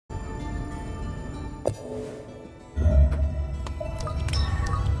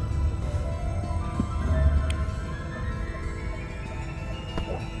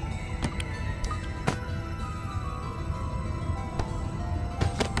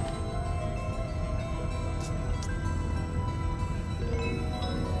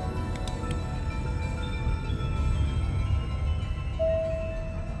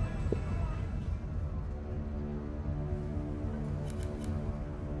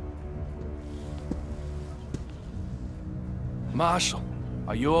Marshall,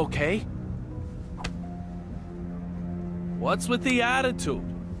 are you okay? What's with the attitude?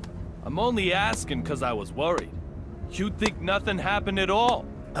 I'm only asking because I was worried. You'd think nothing happened at all.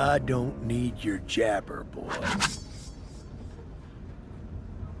 I don't need your jabber, boy.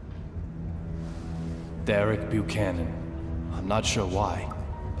 Derek Buchanan. I'm not sure why,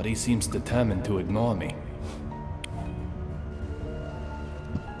 but he seems determined to ignore me.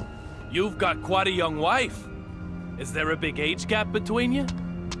 You've got quite a young wife. Is there a big age gap between you?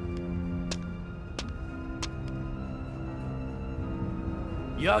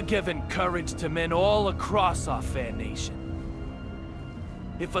 You're giving courage to men all across our fair nation.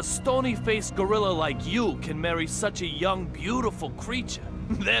 If a stony-faced gorilla like you can marry such a young, beautiful creature,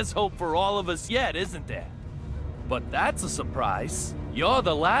 there's hope for all of us yet, isn't there? But that's a surprise. You're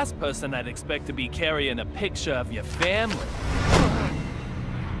the last person I'd expect to be carrying a picture of your family.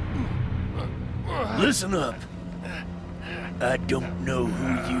 Listen up. I don't know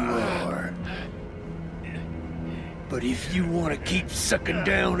who you are. But if you want to keep sucking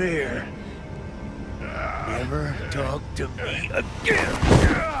down air, never talk to me again.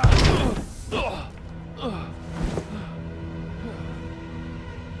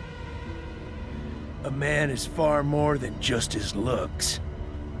 A man is far more than just his looks.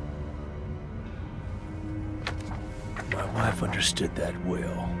 My wife understood that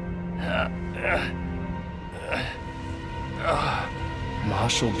well.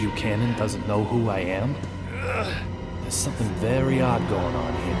 Marshall Buchanan doesn't know who I am? There's something very odd going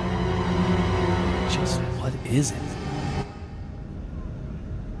on here. Just what is it?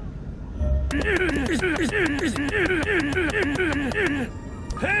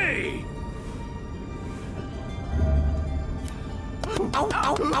 Hey! Ow,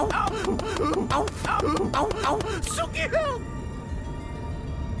 ow, ow, ow, ow, ow, ow, Suki, help!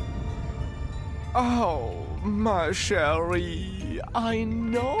 Oh, my Sherry, I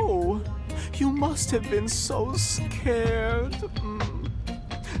know. You must have been so scared.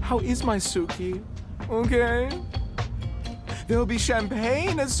 How is my Suki? Okay? There'll be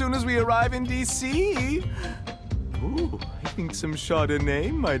champagne as soon as we arrive in D.C. Ooh, I think some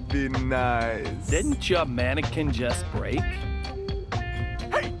Chardonnay might be nice. Didn't your mannequin just break?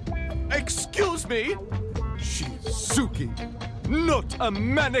 Hey! Excuse me! She's Suki, not a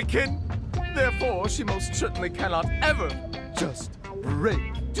mannequin! Therefore, she most certainly cannot ever just break.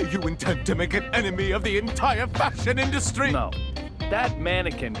 Do you intend to make an enemy of the entire fashion industry? No. That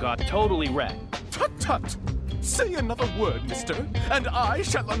mannequin got totally wrecked. Tut-tut! Say another word, mister, and I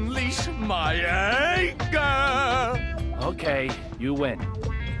shall unleash my anger! Okay, you win.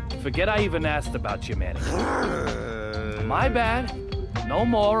 Forget I even asked about your mannequin. My bad. No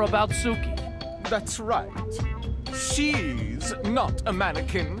more about Suki. That's right. She's not a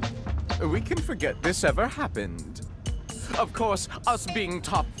mannequin. We can forget this ever happened. Of course, us being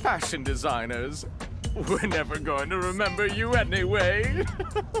top fashion designers, we're never going to remember you anyway.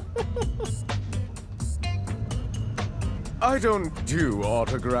 I don't do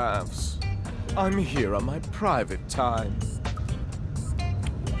autographs. I'm here on my private time.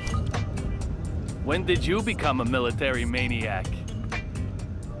 When did you become a military maniac?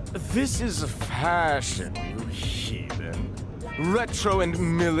 This is fashion, you heathen. Retro and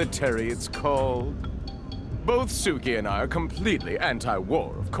military, it's called. Both Suki and I are completely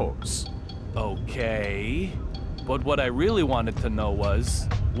anti-war, of course. Okay. But what I really wanted to know was,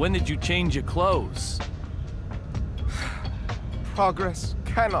 when did you change your clothes? Progress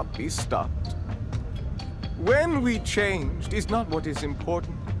cannot be stopped. When we changed is not what is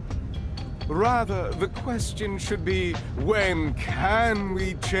important. Rather, the question should be, when can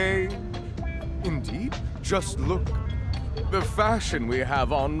we change? Indeed, just look. The fashion we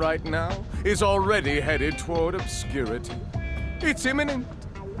have on right now is already headed toward obscurity. It's imminent,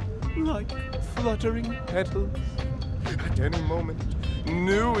 like fluttering petals. At any moment,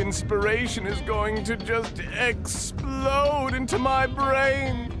 new inspiration is going to just explode into my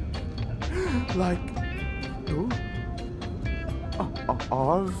brain. Like,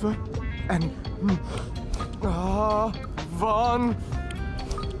 Arv and Von.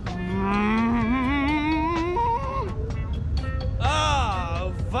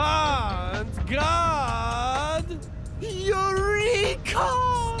 Avant-garde! Eureka!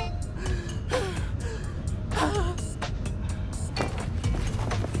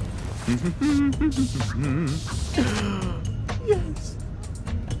 Yes.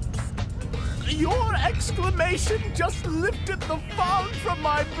 Your exclamation just lifted the fog from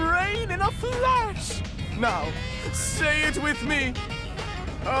my brain in a flash. Now, say it with me.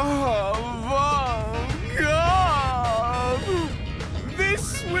 Avant-garde!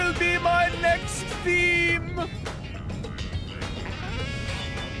 This will be my next theme.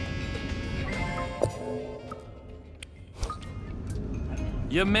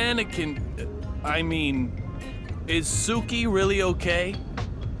 Your mannequin... I mean... Is Suki really okay?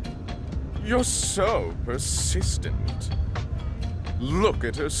 You're so persistent. Look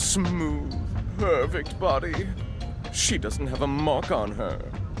at her smooth, perfect body. She doesn't have a mark on her.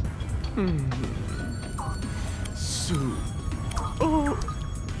 Sue. Oh,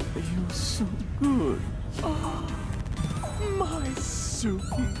 you're so good. Oh, my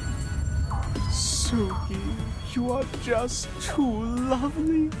Suki. Suki, you are just too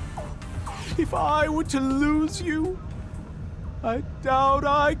lovely. If I were to lose you, I doubt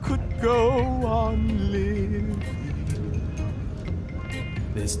I could go on living.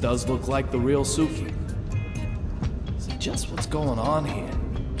 This does look like the real Suki. So just what's going on here?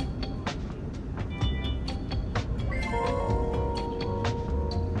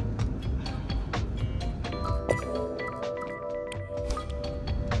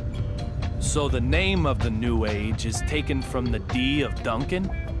 So the name of the New Age is taken from the D of Duncan?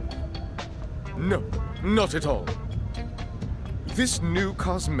 No, not at all. This new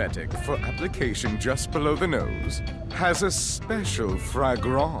cosmetic for application just below the nose has a special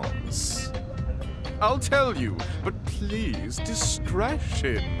fragrance. I'll tell you, but please,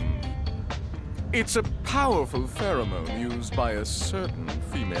 discretion. It's a powerful pheromone used by a certain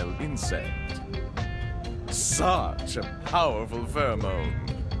female insect. Such a powerful pheromone.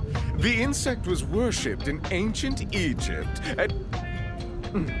 The insect was worshipped in ancient Egypt and...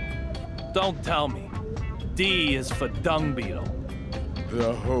 Don't tell me. D is for dung beetle.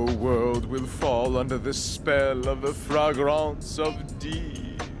 The whole world will fall under the spell of the fragrance of D.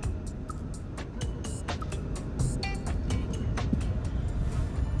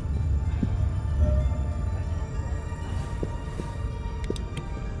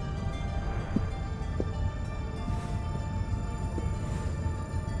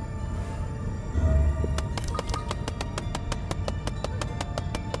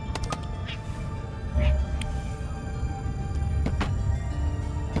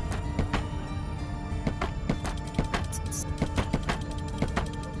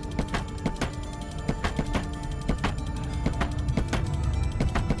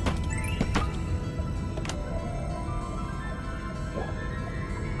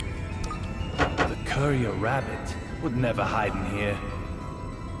 Courier rabbit would never hide in here.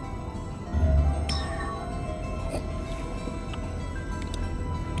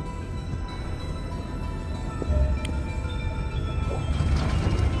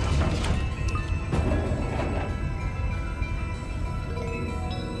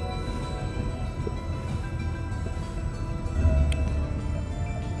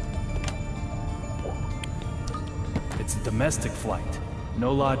 It's a domestic flight.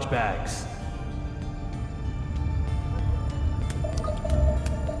 No large bags.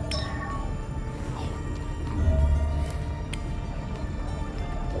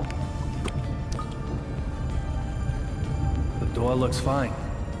 Door looks fine.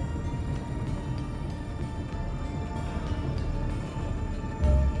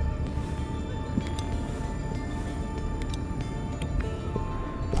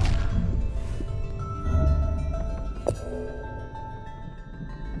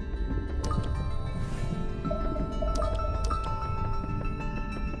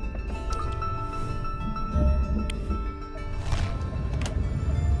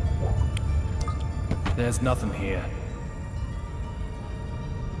 There's nothing here.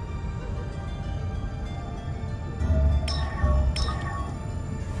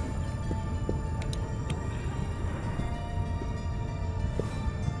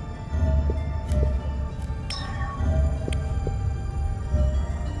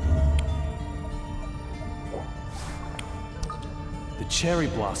 The cherry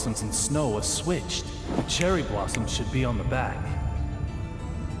blossoms and snow are switched. The cherry blossoms should be on the back.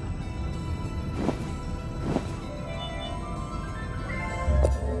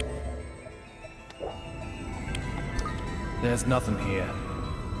 There's nothing here.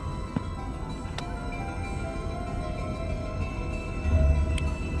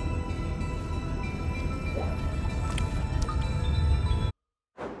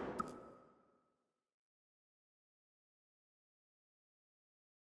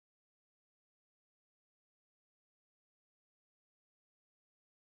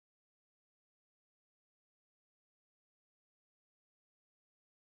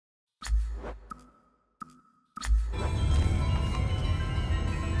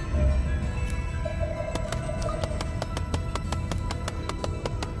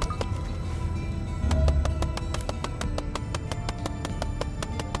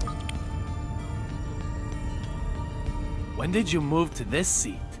 When did you move to this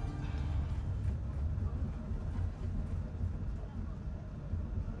seat?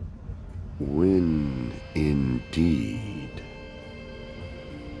 When indeed,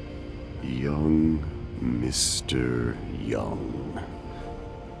 young Mr. Young.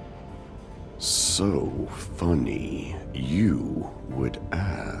 So funny you would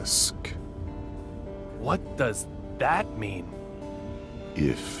ask. What does that mean?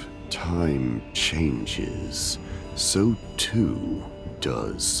 If time changes, so too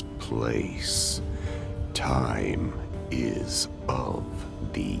does place. Time is of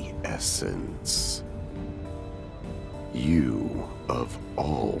the essence. You, of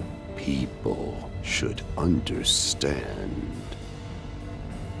all people, should understand.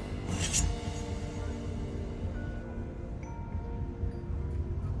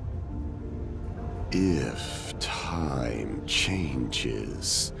 If time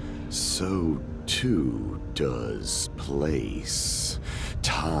changes, so too does place.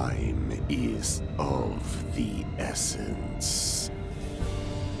 Time is of the essence.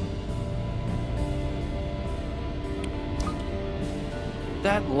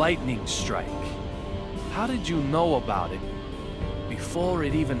 That lightning strike. How did you know about it before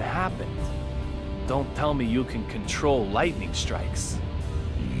it even happened? Don't tell me you can control lightning strikes.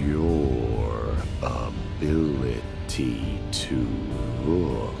 Your ability to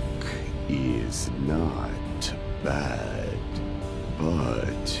look is not bad,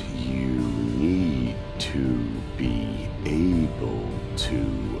 but you need to be able to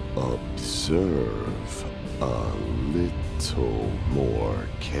observe a little more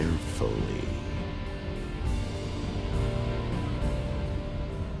carefully.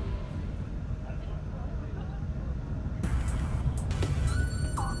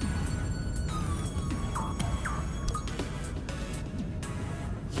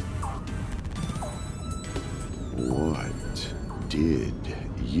 What did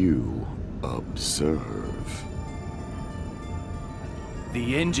you observe?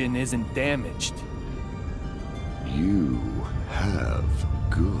 The engine isn't damaged. You have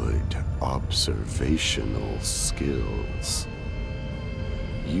good observational skills.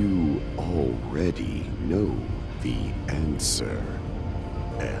 You already know the answer.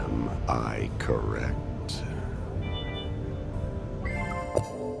 Am I correct?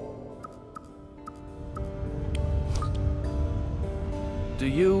 Do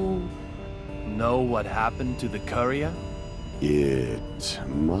you know what happened to the courier? It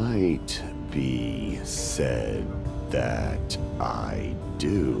might be said that I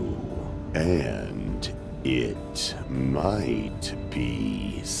do, and it might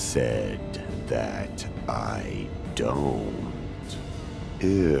be said that I don't.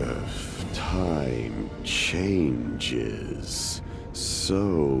 If time changes,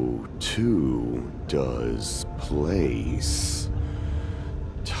 so too does place.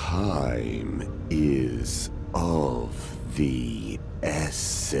 Time is of the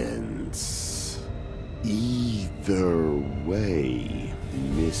essence. Either way,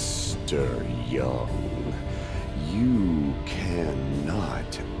 Mr. Young, you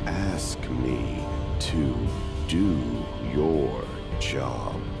cannot ask me to do your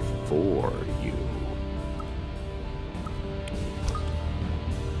job for you.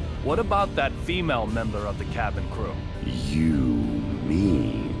 What about that female member of the cabin crew? You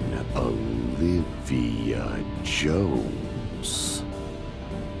mean Olivia Jones?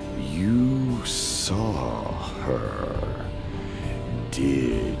 You saw her.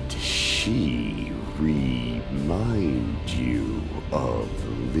 Did she remind you of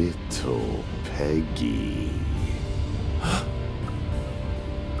little Peggy?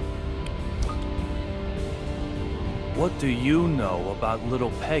 What do you know about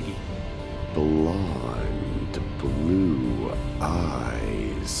little Peggy? Blonde, blue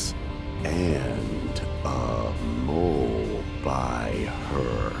eyes, and a mole by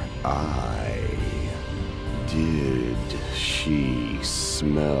her eye. Did she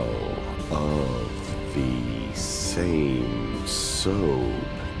smell of the same soap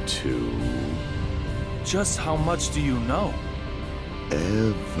too? Just how much do you know?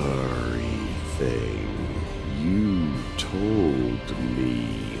 Everything. You told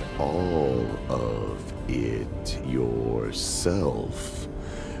me all of it yourself,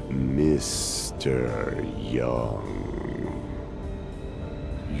 Mr. Young.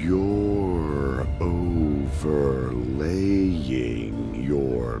 You're overlaying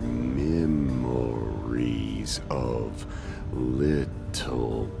your memories of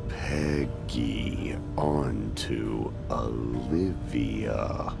little Peggy onto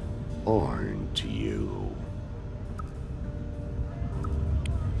Olivia, aren't you?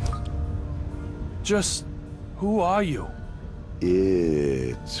 Just who are you?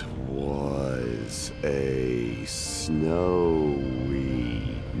 It was a snowy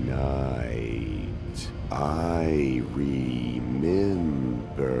night. I remember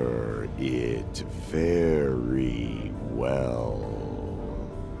it very well.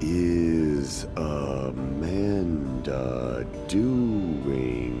 Is Amanda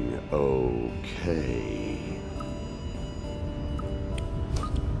doing okay?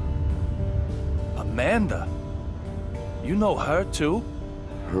 Amanda? You know her too?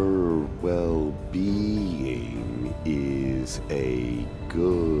 Her well-being is a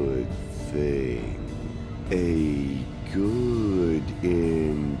good thing. A good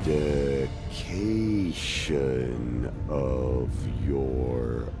indication of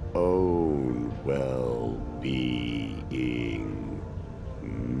your own well-being,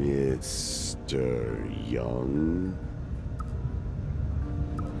 Mr. Young.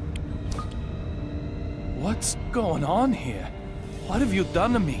 What's going on here? What have you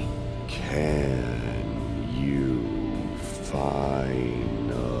done to me? Can you finally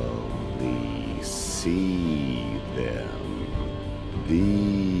see them?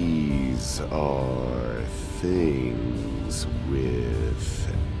 These are things with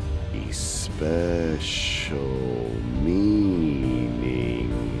a special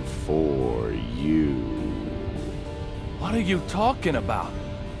meaning for you. What are you talking about?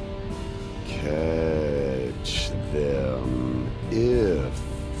 Catch them if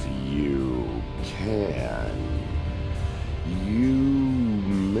you can. You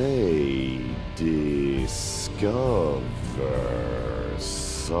may discover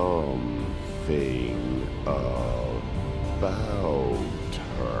something about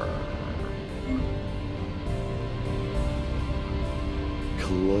her.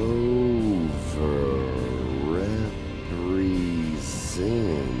 Clover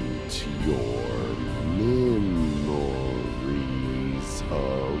represent your memories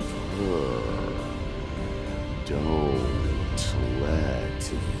of her. Don't let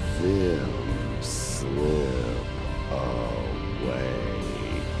them slip away.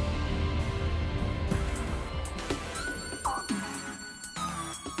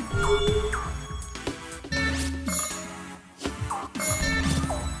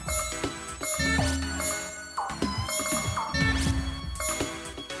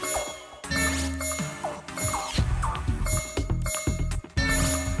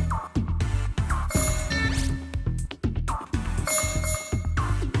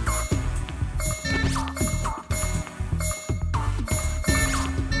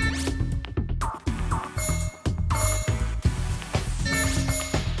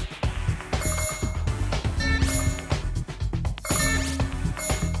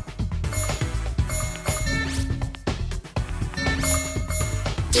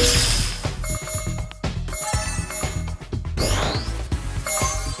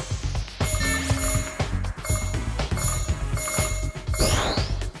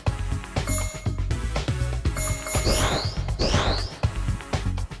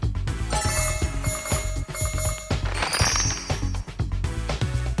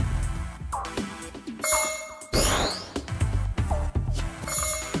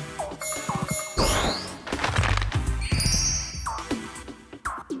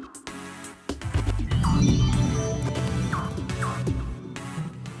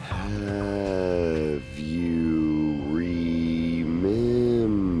 Have you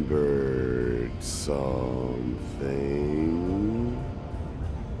remembered something?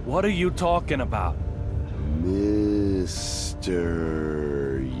 What are you talking about? Mr.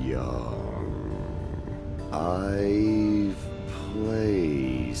 Young, I've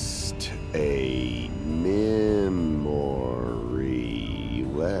placed a memory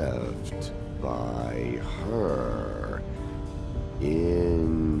left by her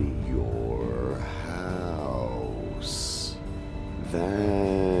in your house.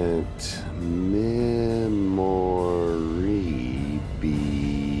 That memory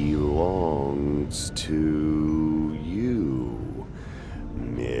belongs to you,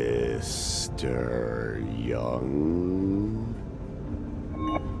 Mr. Young.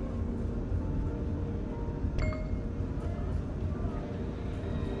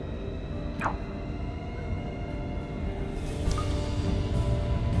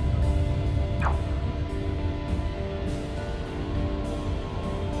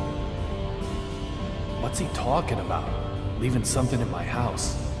 What's he talking about? Leaving something in my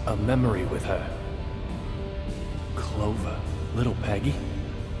house. A memory with her. Clover. Little Peggy?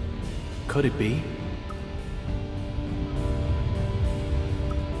 Could it be?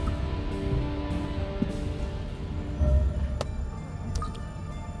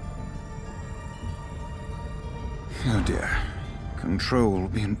 Oh dear. Control will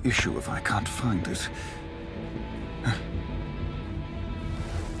be an issue if I can't find it.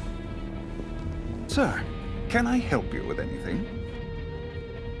 Sir, can I help you with anything?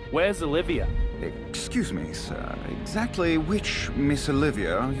 Where's Olivia? Excuse me, sir. Exactly which Miss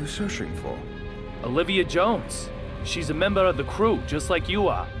Olivia are you searching for? Olivia Jones. She's a member of the crew, just like you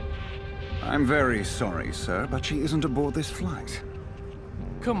are. I'm very sorry, sir, but she isn't aboard this flight.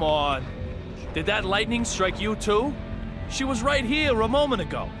 Come on. Did that lightning strike you too? She was right here a moment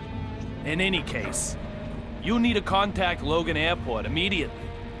ago. In any case, you need to contact Logan Airport immediately.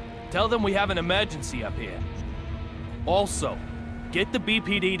 Tell them we have an emergency up here. Also, get the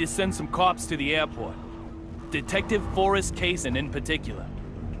BPD to send some cops to the airport. Detective Forrest Kazin in particular.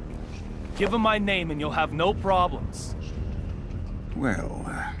 Give him my name and you'll have no problems. Well,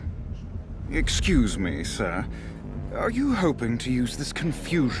 excuse me, sir. Are you hoping to use this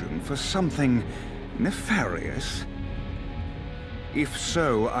confusion for something nefarious? If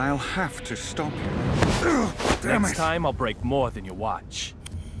so, I'll have to stop you. Damn Next it. time, I'll break more than you watch.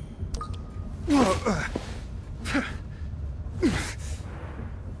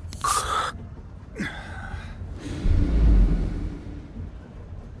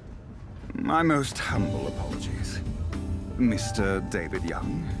 My most humble apologies, Mr. David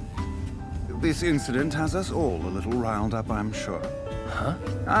Young. This incident has us all a little riled up, I'm sure. Huh?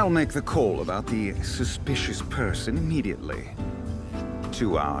 I'll make the call about the suspicious person immediately.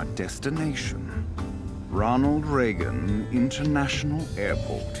 To our destination, Ronald Reagan International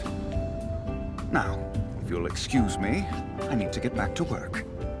Airport. Now, if you'll excuse me, I need to get back to work.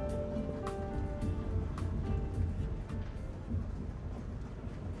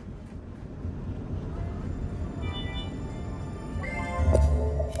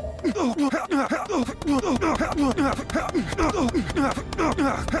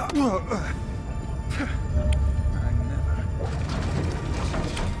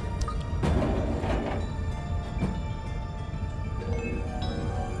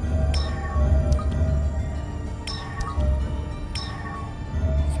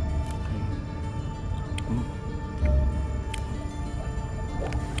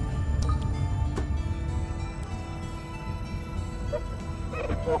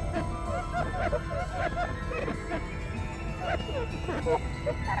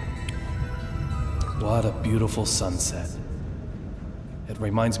 What a beautiful sunset. It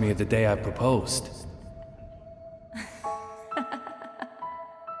reminds me of the day I proposed.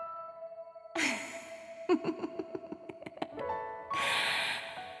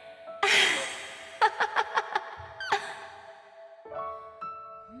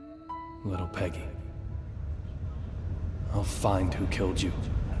 Little Peggy. I'll find who killed you.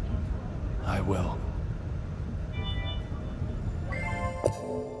 I will.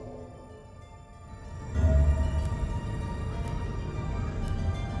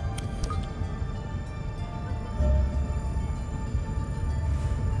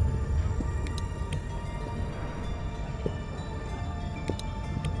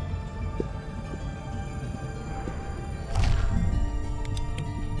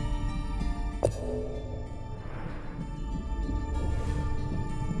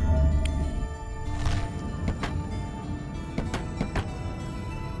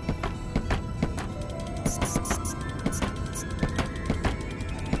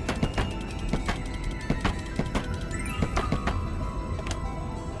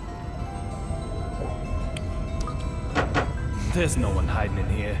 There's no one hiding in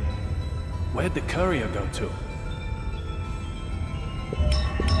here. Where'd the courier go to?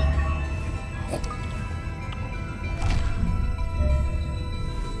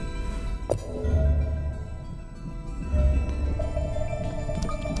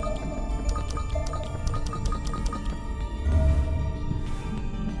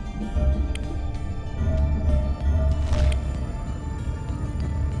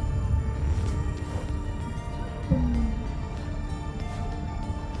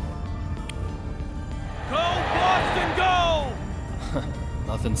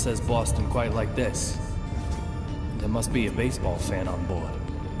 Nothing says Boston quite like this. There must be a baseball fan on board.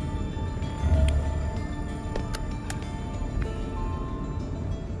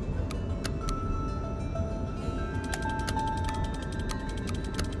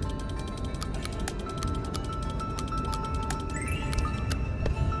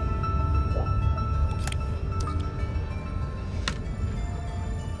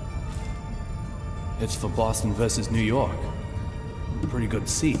 It's for Boston versus New York. Pretty good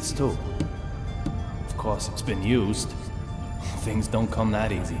seats, too. Of course, it's been used. Things don't come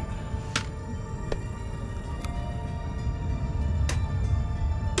that easy.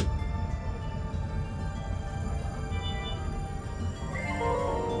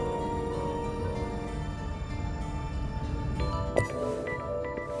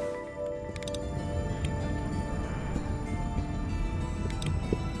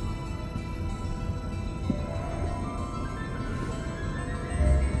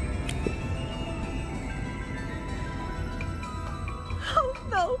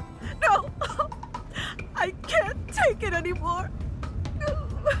 anymore.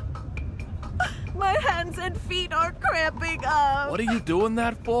 My hands and feet are cramping up. What are you doing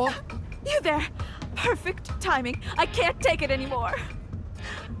that for? You there. Perfect timing. I can't take it anymore.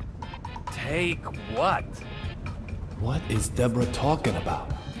 Take what? What is Deborah talking about?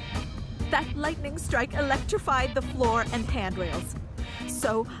 That lightning strike electrified the floor and handrails.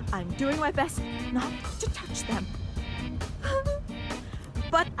 So I'm doing my best not to touch them.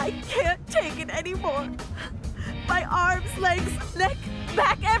 But I can't take it anymore. My arms, legs, neck,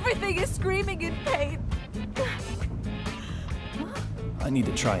 back, everything is screaming in pain. I need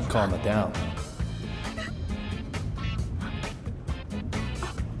to try and calm it down.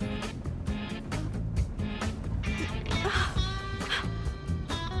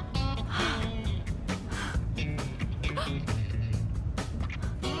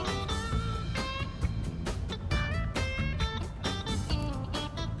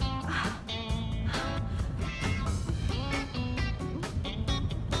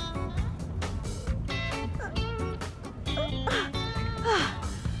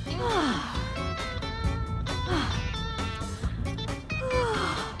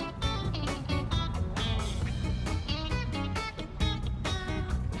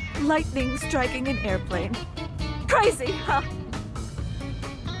 Lightning striking an airplane. Crazy, huh?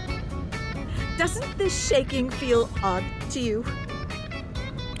 Doesn't this shaking feel odd to you?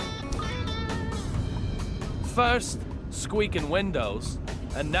 First, squeaking windows,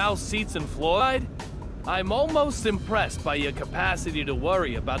 and now seats and fluoride? I'm almost impressed by your capacity to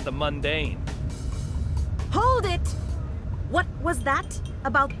worry about the mundane. Hold it! What was that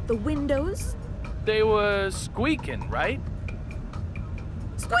about the windows? They were squeaking, right?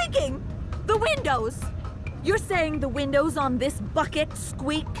 Squeaking! The windows! You're saying the windows on this bucket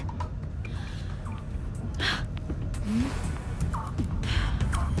squeak?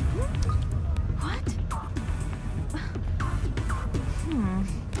 What?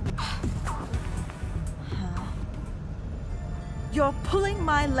 You're pulling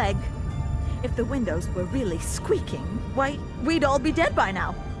my leg. If the windows were really squeaking, why, we'd all be dead by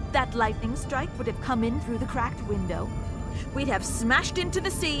now. That lightning strike would have come in through the cracked window. We'd have smashed into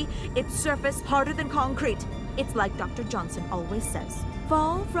the sea, its surface harder than concrete. It's like Dr. Johnson always says.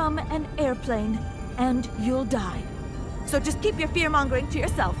 Fall from an airplane and you'll die. So just keep your fear-mongering to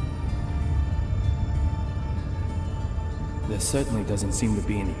yourself. There certainly doesn't seem to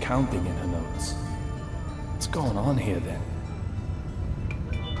be any counting in her notes. What's going on here then?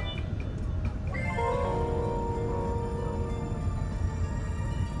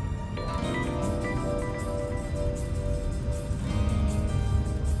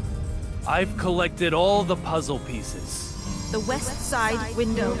 I've collected all the puzzle pieces. The west side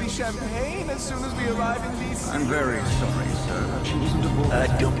window. There'll be champagne as soon as we arrive in DC. I'm very sorry, sir. She wasn't aboard.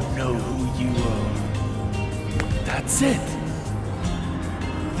 I don't know who you are. That's it.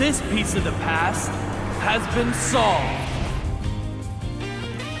 This piece of the past has been solved.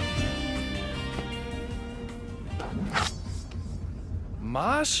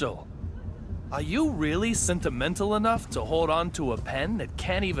 Marshall, are you really sentimental enough to hold on to a pen that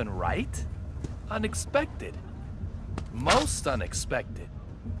can't even write? Unexpected. Most unexpected.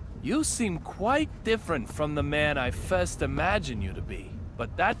 You seem quite different from the man I first imagined you to be.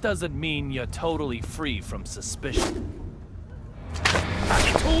 But that doesn't mean you're totally free from suspicion.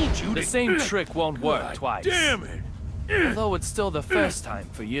 I told you The same trick won't work twice. Damn it! Although it's still the first time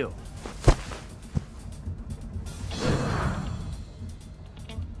for you.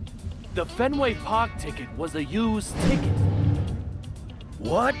 The Fenway Park ticket was a used ticket.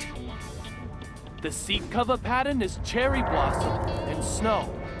 What? The seat cover pattern is cherry blossom and snow.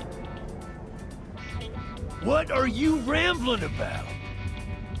 What are you rambling about?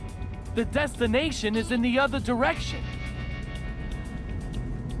 The destination is in the other direction.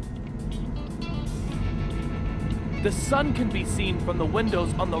 The sun can be seen from the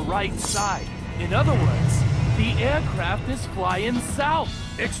windows on the right side. In other words, the aircraft is flying south.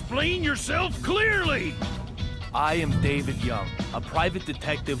 Explain yourself clearly! I am David Young, a private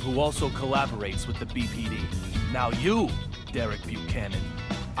detective who also collaborates with the BPD. Now you, Derek Buchanan,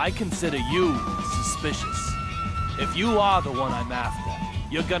 I consider you suspicious. If you are the one I'm after,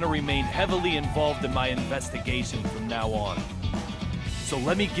 you're gonna remain heavily involved in my investigation from now on. So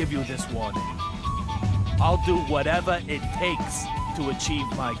let me give you this warning. I'll do whatever it takes to achieve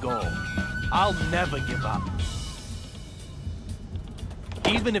my goal. I'll never give up.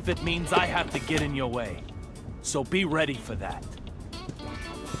 Even if it means I have to get in your way. So be ready for that.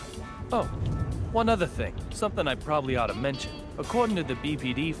 Oh, one other thing. Something I probably ought to mention. According to the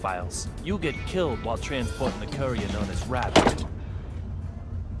BPD files, you get killed while transporting the courier known as Rabbit.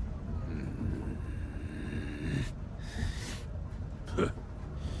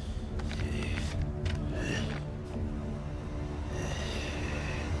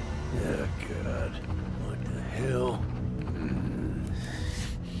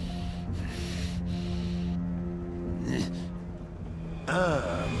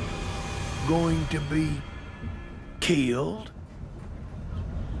 Going to be killed?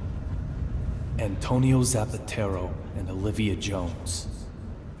 Antonio Zapatero and Olivia Jones.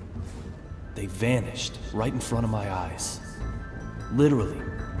 They vanished right in front of my eyes. Literally,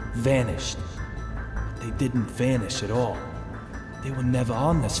 vanished. But they didn't vanish at all. They were never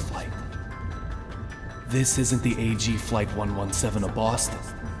on this flight. This isn't the AG Flight 117 of Boston.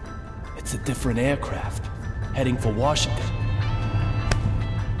 It's a different aircraft, heading for Washington.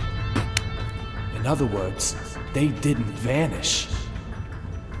 In other words, they didn't vanish.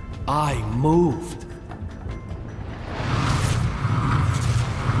 I moved.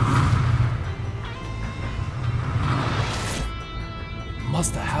 It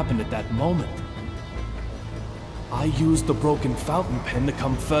must have happened at that moment. I used the broken fountain pen to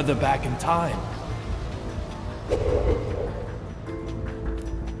come further back in time.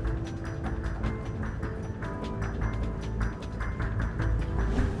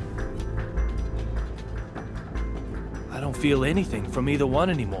 I don't feel anything from either one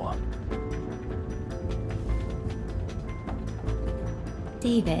anymore.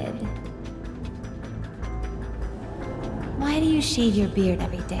 David, why do you shave your beard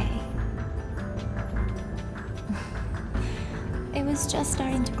every day? It was just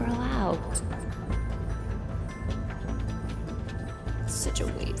starting to grow out. It's such a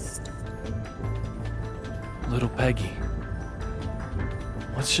waste. Little Peggy,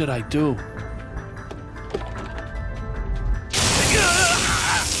 what should I do?